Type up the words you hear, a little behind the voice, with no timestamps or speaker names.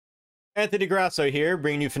Anthony Grasso here,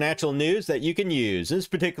 bringing you financial news that you can use. In this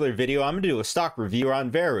particular video, I'm going to do a stock review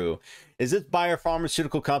on Veru. Is this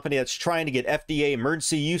biopharmaceutical company that's trying to get FDA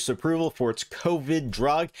emergency use approval for its COVID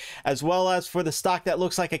drug, as well as for the stock that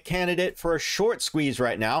looks like a candidate for a short squeeze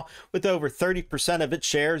right now, with over 30% of its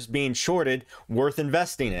shares being shorted, worth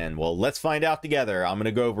investing in? Well, let's find out together. I'm going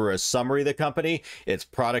to go over a summary of the company, its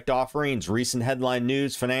product offerings, recent headline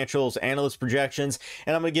news, financials, analyst projections,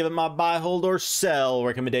 and I'm going to give it my buy, hold, or sell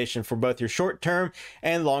recommendation for both your short-term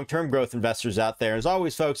and long-term growth investors out there. As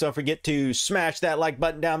always, folks, don't forget to smash that like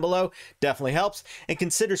button down below. Definitely helps. And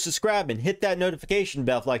consider subscribing. Hit that notification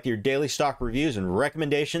bell for like your daily stock reviews and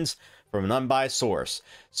recommendations from an unbiased source.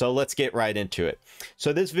 So let's get right into it.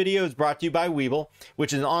 So this video is brought to you by Webull,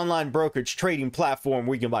 which is an online brokerage trading platform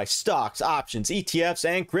where you can buy stocks, options, ETFs,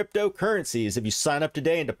 and cryptocurrencies. If you sign up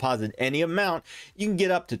today and deposit any amount, you can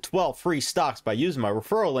get up to 12 free stocks by using my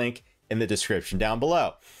referral link in the description down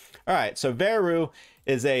below. All right, so Veru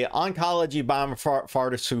is a oncology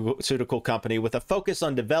biopharmaceutical company with a focus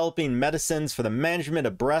on developing medicines for the management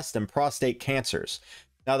of breast and prostate cancers.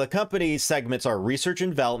 Now, the company's segments are research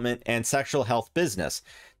and development and sexual health business.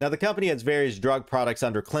 Now, the company has various drug products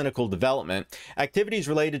under clinical development. Activities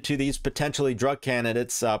related to these potentially drug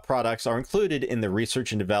candidates products are included in the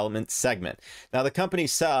research and development segment. Now, the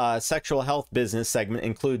company's sexual health business segment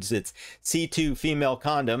includes its C2 female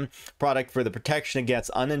condom product for the protection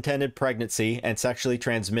against unintended pregnancy and sexually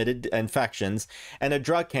transmitted infections, and a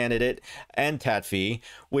drug candidate, Entatfi,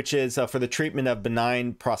 which is for the treatment of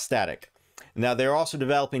benign prostatic. Now, they're also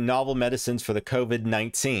developing novel medicines for the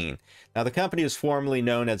COVID-19. Now, the company is formerly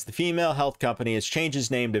known as the Female Health Company, has changed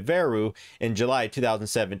its name to Veru in July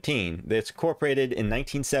 2017. It's incorporated in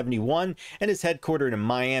 1971 and is headquartered in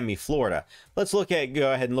Miami, Florida. Let's go ahead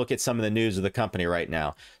and look at some of the news of the company right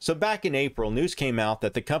now. So back in April, news came out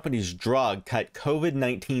that the company's drug cut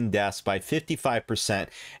COVID-19 deaths by 55%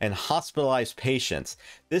 and hospitalized patients.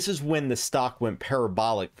 This is when the stock went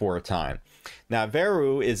parabolic for a time. Now,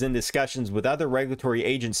 Veru is in discussions with other regulatory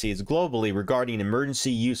agencies globally regarding emergency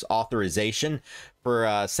use authorization for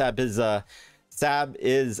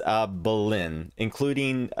sabizabulin,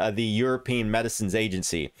 including the European Medicines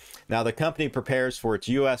Agency. Now, the company prepares for its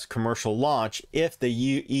U.S. commercial launch if the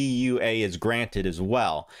EUA is granted as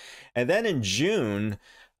well. And then in June,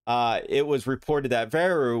 it was reported that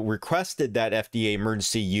Veru requested that FDA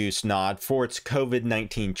emergency use nod for its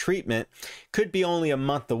COVID-19 treatment could be only a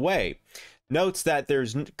month away. Notes that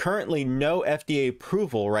there's currently no FDA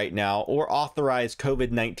approval right now or authorized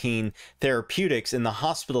COVID-19 therapeutics in the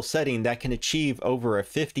hospital setting that can achieve over a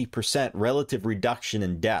 50% relative reduction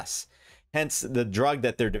in deaths. Hence, the drug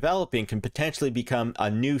that they're developing can potentially become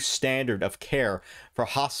a new standard of care for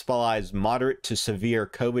hospitalized moderate to severe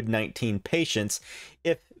COVID-19 patients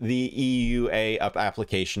if the EUA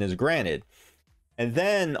application is granted. And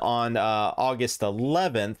then on August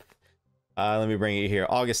 11th, let me bring it here.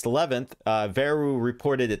 August 11th, Veru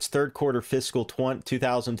reported its third quarter fiscal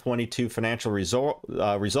 2022 financial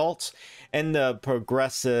results and the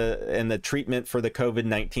progress in the treatment for the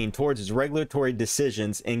COVID-19 towards its regulatory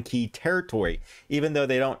decisions in key territory, even though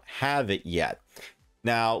they don't have it yet.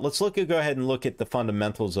 Now, let's go ahead and look at the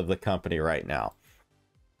fundamentals of the company right now.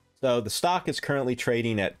 So the stock is currently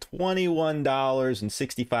trading at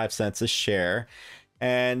 $21.65 a share.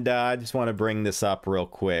 And I just want to bring this up real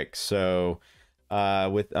quick. So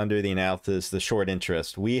under the analysis, the short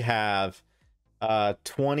interest, we have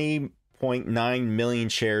 20.9 million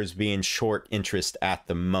shares being short interest at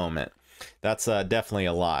the moment. That's definitely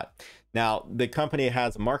a lot. Now, the company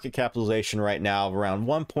has a market capitalization right now of around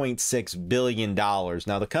 $1.6 billion.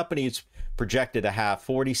 Now, the company's projected to have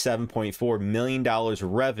 $47.4 million of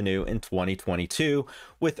revenue in 2022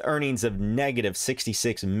 with earnings of negative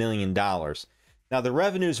 $66 million. Now, the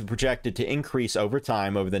revenues are projected to increase over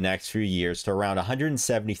time over the next few years to around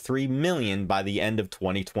 $173 million by the end of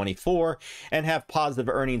 2024 and have positive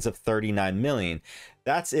earnings of $39 million.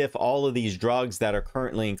 That's if all of these drugs that are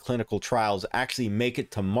currently in clinical trials actually make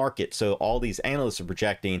it to market. So all these analysts are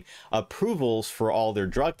projecting approvals for all their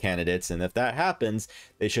drug candidates. And if that happens,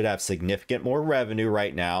 they should have significant more revenue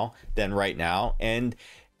right now, and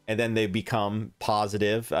then they become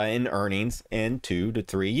positive in earnings in 2 to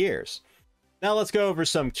 3 years. Now let's go over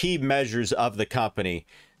some key measures of the company.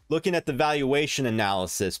 Looking at the valuation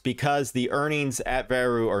analysis, because the earnings at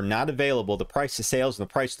Veru are not available, the price to sales and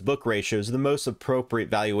the price to book ratios are the most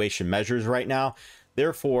appropriate valuation measures right now.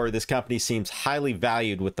 Therefore, this company seems highly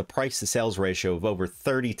valued with the price to sales ratio of over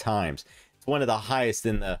 30 times. It's one of the highest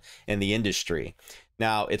in the industry.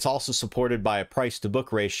 Now, it's also supported by a price to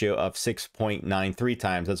book ratio of 6.93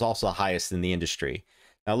 times. That's also the highest in the industry.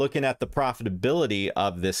 Now, looking at the profitability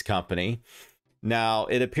of this company, now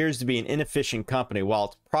it appears to be an inefficient company. While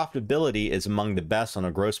its profitability is among the best on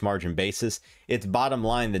a gross margin basis, its bottom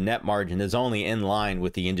line, the net margin, is only in line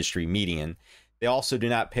with the industry median. They also do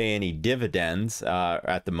not pay any dividends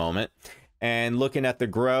at the moment. And looking at the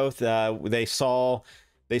growth, they saw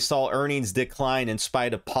earnings decline in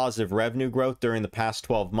spite of positive revenue growth during the past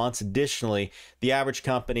 12 months. Additionally, the average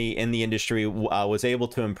company in the industry was able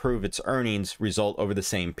to improve its earnings result over the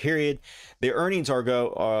same period. The earnings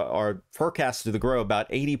are forecasted to grow about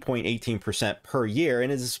 80.18% per year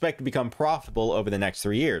and is expected to become profitable over the next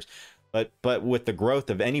 3 years. But with the growth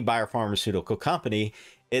of any biopharmaceutical company,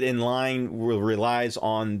 it in line relies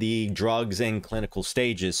on the drugs in clinical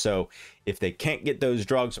stages. So if they can't get those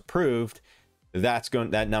drugs approved,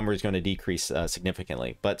 that number is going to decrease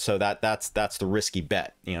significantly. But so that's the risky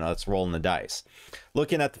bet. That's rolling the dice.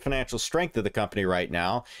 Looking at the financial strength of the company right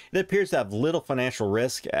now, it appears to have little financial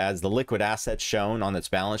risk, as the liquid assets shown on its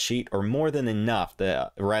balance sheet are more than enough to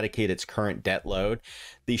eradicate its current debt load.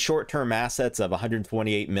 The short-term assets of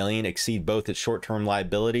 128 million exceed both its short-term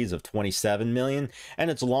liabilities of 27 million and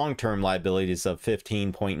its long-term liabilities of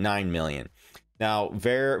 15.9 million. Now,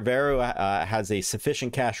 Veru has a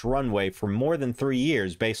sufficient cash runway for more than 3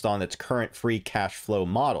 years based on its current free cash flow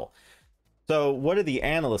model. So what do the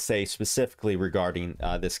analysts say specifically regarding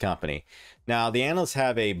this company? Now, the analysts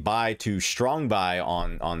have a buy to strong buy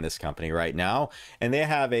on this company right now, and they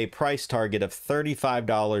have a price target of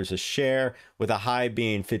 $35 a share, with a high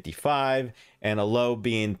being $55 and a low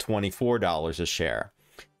being $24 a share.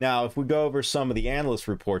 Now, if we go over some of the analyst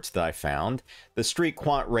reports that I found, the Street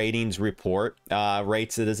Quant Ratings report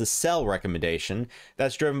rates it as a sell recommendation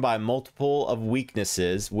that's driven by multiple of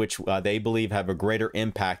weaknesses, which they believe have a greater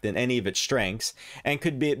impact than any of its strengths, and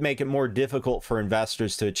could make it more difficult for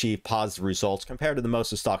investors to achieve positive results compared to the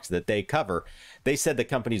most of stocks that they cover. They said the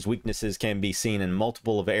company's weaknesses can be seen in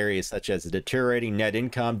multiple of areas, such as a deteriorating net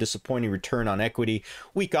income, disappointing return on equity,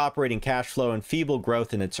 weak operating cash flow, and feeble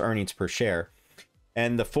growth in its earnings per share.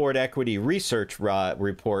 And the Ford Equity Research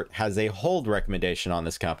report has a hold recommendation on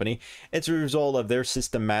this company. It's a result of their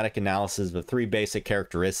systematic analysis of 3 basic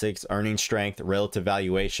characteristics: earnings strength, relative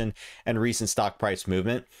valuation, and recent stock price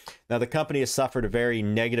movement. Now, the company has suffered a very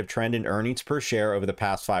negative trend in earnings per share over the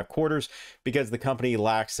past 5 quarters. Because the company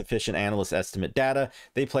lacks sufficient analyst estimate data,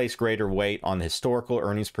 they place greater weight on the historical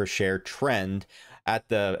earnings per share trend as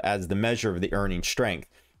the measure of the earnings strength.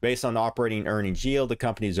 Based on operating earnings yield, the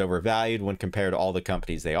company is overvalued when compared to all the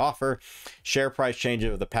companies they offer. Share price change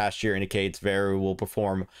over the past year indicates Veru will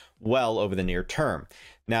perform well over the near term.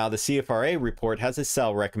 Now, the CFRA report has a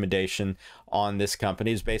sell recommendation on this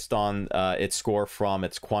company is based on its score from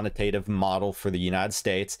its quantitative model for the United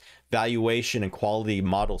States. Valuation and quality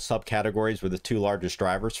model subcategories were the 2 largest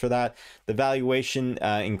drivers for that. The valuation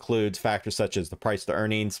includes factors such as the price to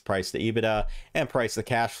earnings, price to EBITDA, and price to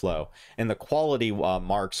cash flow. And the quality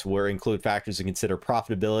marks will include factors to consider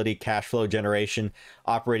profitability, cash flow generation,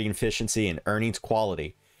 operating efficiency, and earnings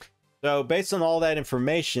quality. So based on all that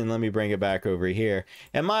information, let me bring it back over here.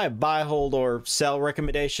 Am I a buy, hold, or sell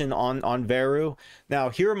recommendation on Veru? Now,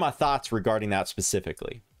 here are my thoughts regarding that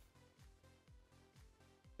specifically.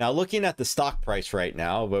 Now, looking at the stock price right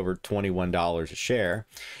now of over $21 a share,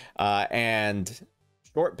 and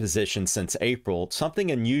short position since April, something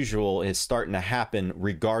unusual is starting to happen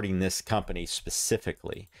regarding this company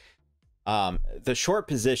specifically. The short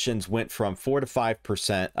positions went from 4 to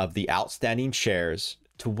 5% of the outstanding shares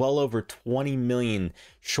to well over 20 million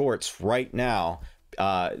shorts right now,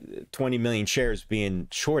 20 million shares being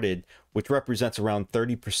shorted, which represents around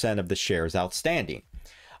 30% of the shares outstanding.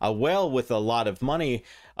 A whale with a lot of money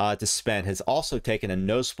to spend has also taken a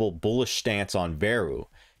noticeable bullish stance on Veru.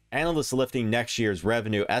 Analysts lifting next year's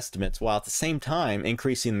revenue estimates, while at the same time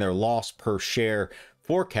increasing their loss per share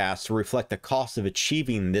forecast to reflect the cost of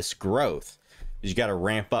achieving this growth. You got to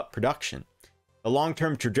ramp up production. The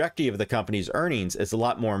long-term trajectory of the company's earnings is a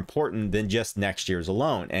lot more important than just next year's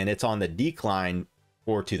alone, and it's on the decline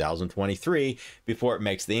for 2023 before it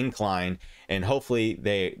makes the incline, and hopefully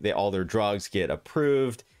they all their drugs get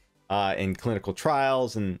approved in clinical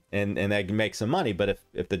trials and they can make some money. But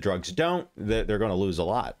if the drugs don't, they're going to lose a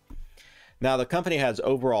lot. Now, the company has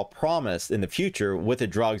overall promise in the future with the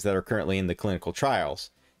drugs that are currently in the clinical trials.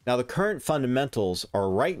 Now, the current fundamentals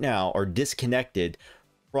right now are disconnected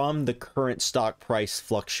from the current stock price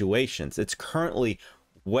fluctuations. It's currently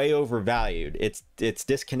way overvalued. It's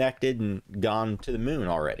disconnected and gone to the moon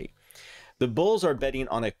already. The bulls are betting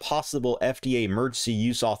on a possible FDA emergency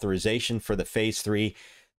use authorization for the phase 3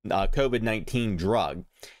 COVID-19 drug.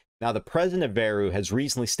 Now, the president of Veru has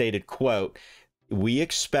recently stated, quote, we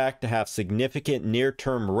expect to have significant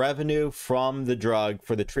near-term revenue from the drug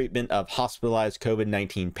for the treatment of hospitalized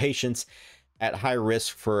COVID-19 patients at high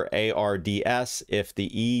risk for ARDS if the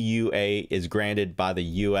EUA is granted by the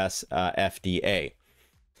US FDA.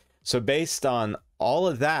 So based on all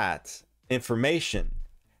of that information,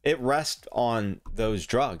 it rests on those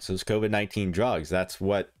drugs, those COVID-19 drugs. That's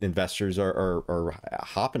what investors are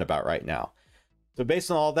hopping about right now. So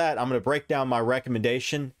based on all that, I'm going to break down my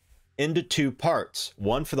recommendation into two parts.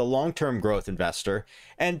 One for the long-term growth investor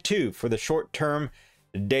and two for the short-term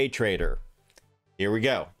day trader. Here we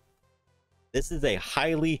go. This is a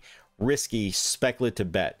highly risky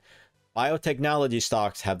speculative bet. Biotechnology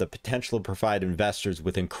stocks have the potential to provide investors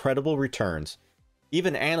with incredible returns.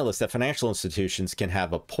 Even analysts at financial institutions can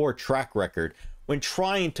have a poor track record when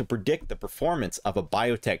trying to predict the performance of a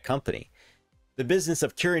biotech company. The business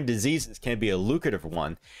of curing diseases can be a lucrative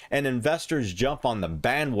one, and investors jump on the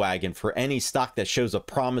bandwagon for any stock that shows a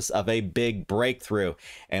promise of a big breakthrough.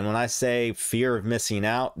 And when I say fear of missing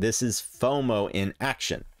out, this is FOMO in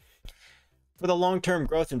action. For the long-term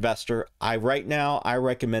growth investor, right now I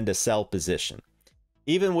recommend a sell position.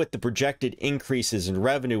 Even with the projected increases in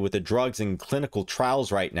revenue with the drugs in clinical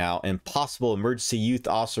trials right now and possible emergency use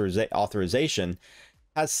authorization,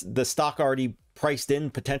 has the stock already priced in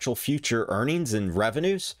potential future earnings and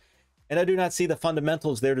revenues? And I do not see the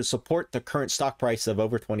fundamentals there to support the current stock price of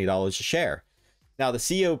over $20 a share. Now, the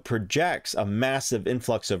CEO projects a massive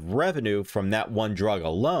influx of revenue from that one drug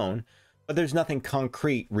alone, but there's nothing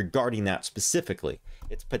concrete regarding that specifically.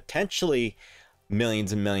 It's potentially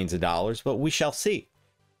millions and millions of dollars, but we shall see.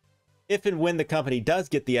 If and when the company does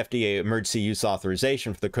get the FDA emergency use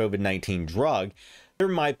authorization for the COVID-19 drug, there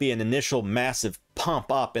might be an initial massive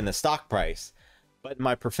pump up in the stock price. But in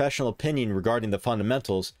my professional opinion regarding the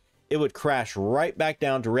fundamentals, it would crash right back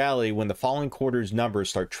down to reality when the following quarter's numbers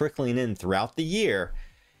start trickling in throughout the year.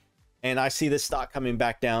 And I see this stock coming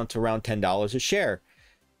back down to around $10 a share.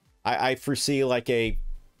 I foresee like a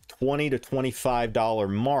 $20 to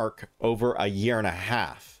 $25 mark over a year and a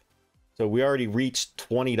half. So we already reached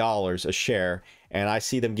 $20 a share, and I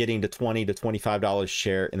see them getting to $20 to $25 a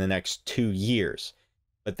share in the next 2 years.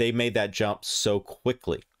 But they made that jump so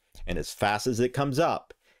quickly. And as fast as it comes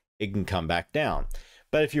up, it can come back down.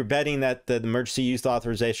 But if you're betting that the emergency use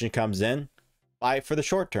authorization comes in, buy it for the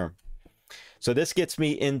short term. So this gets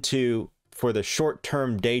me into for the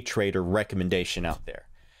short-term day trader recommendation out there.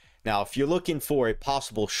 Now, if you're looking for a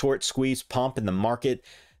possible short squeeze pump in the market,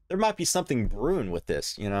 there might be something brewing with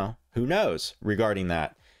this, you know, who knows regarding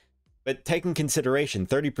that. But take in consideration,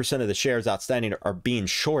 30% of the shares outstanding are being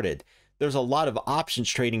shorted. There's a lot of options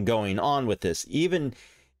trading going on with this. Even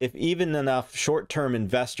if enough short-term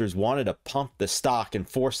investors wanted to pump the stock and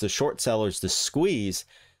force the short sellers to squeeze,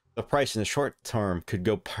 the price in the short term could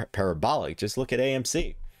go parabolic. Just look at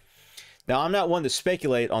AMC. Now, I'm not one to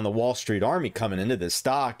speculate on the Wall Street army coming into this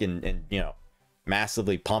stock and you know,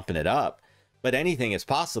 massively pumping it up, but anything is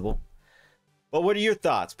possible. But what are your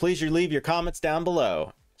thoughts? Please leave your comments down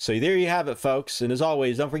below. So there you have it, folks. And as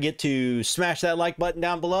always, don't forget to smash that like button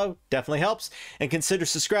down below. Definitely helps. And consider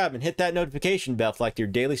subscribing and hit that notification bell for like your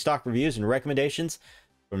daily stock reviews and recommendations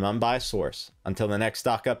from an unbiased source. Until the next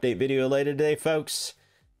stock update video later today, folks.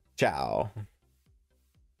 Ciao.